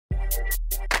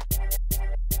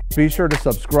Be sure to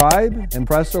subscribe and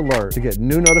press alert to get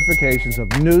new notifications of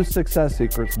new success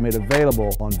secrets made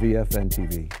available on VFN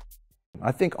TV.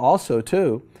 I think also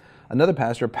too, another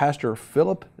pastor, Pastor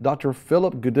Phillip, Dr.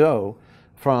 Phillip Goudeaux,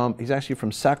 he's actually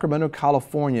from Sacramento,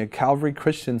 California, Calvary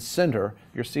Christian Center.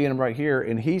 You're seeing him right here,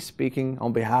 and he's speaking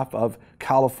on behalf of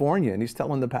California, and he's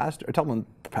telling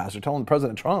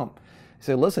President Trump, he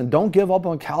said, listen, don't give up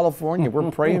on California.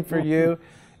 We're praying for you,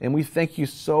 and we thank you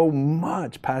so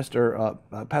much, Pastor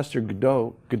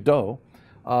Goudeaux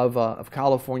of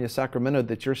California, Sacramento,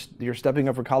 that you're stepping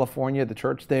up for California, the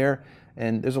church there.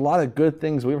 And there's a lot of good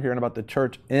things we were hearing about the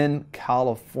church in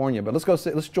California. But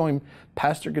let's join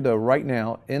Pastor Goudeaux right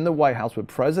now in the White House with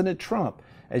President Trump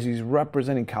as he's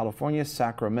representing California,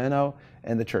 Sacramento,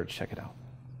 and the church. Check it out.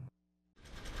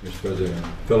 Mr. President,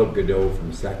 Phillip Goudeaux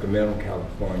from Sacramento,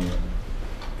 California,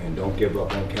 and don't give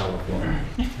up on California.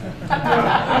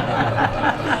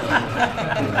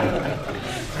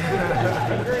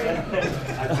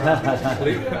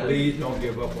 Please don't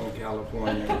give up on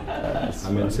California.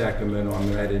 I'm in Sacramento.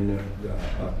 I'm right in the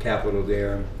capital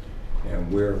there,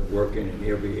 and we're working in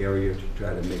every area to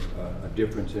try to make a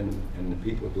difference in the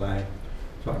people's life.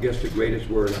 So I guess the greatest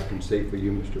word I can say for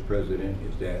you, Mr. President,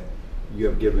 is that you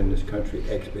have given this country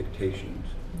expectations,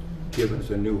 given us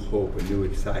a new hope, a new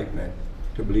excitement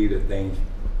to believe that things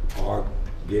are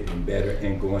getting better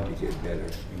and going to get better.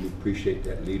 And we appreciate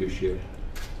that leadership,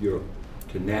 your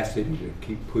tenacity to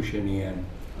keep pushing in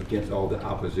against all the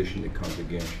opposition that comes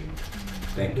against you.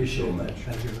 Thank you so much.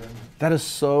 Thank you very much. That is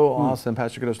so awesome.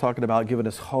 Pastor Goudeaux's talking about giving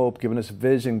us hope, giving us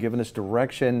vision, giving us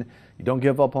direction. You don't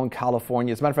give up on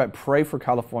California. As a matter of fact, pray for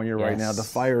California right now. The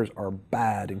fires are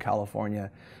bad in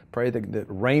California. Pray that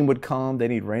rain would come. They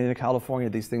need rain in California.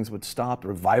 These things would stop.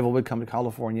 Revival would come to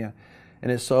California.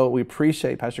 And so we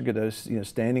appreciate Pastor Goudeaux,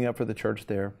 standing up for the church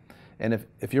there. And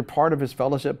if you're part of his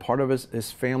fellowship, part of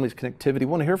his family's connectivity, we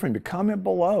want to hear from you. Comment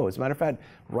below. As a matter of fact,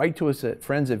 write to us at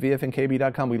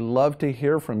friends@vfnkb.com. We love to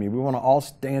hear from you. We want to all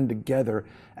stand together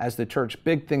as the church.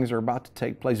 Big things are about to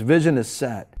take place. Vision is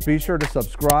set. Be sure to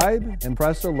subscribe and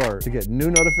press alert to get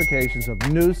new notifications of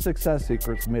new success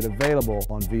secrets made available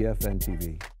on VFN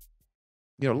TV.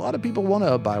 A lot of people want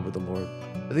to abide with the Lord,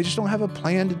 but they just don't have a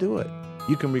plan to do it.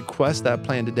 You can request that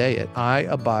plan today at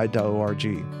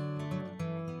iabide.org.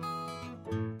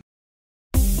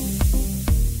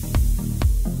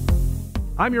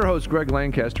 I'm your host, Greg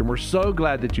Lancaster, and we're so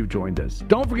glad that you've joined us.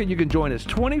 Don't forget you can join us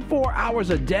 24 hours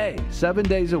a day, 7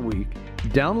 days a week.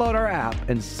 Download our app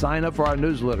and sign up for our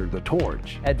newsletter, The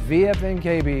Torch, at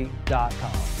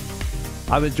vfnkb.com.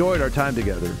 I've enjoyed our time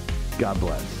together. God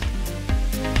bless.